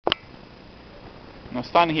Now,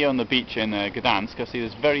 standing here on the beach in Gdansk, I see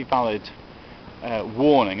this very valid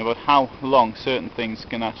warning about how long certain things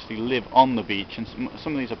can actually live on the beach, and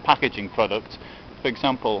some of these are packaging products. For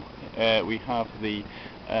example, we have the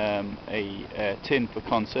a tin for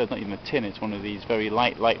conserve, not even a tin, it's one of these very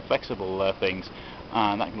light flexible things,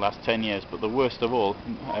 and that can last 10 years. But the worst of all,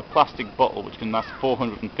 a plastic bottle which can last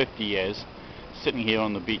 450 years, sitting here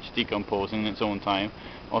on the beach decomposing in its own time,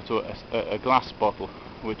 or to a glass bottle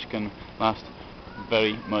which can last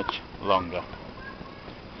very much longer.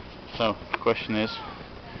 So the question is,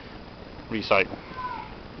 recycle.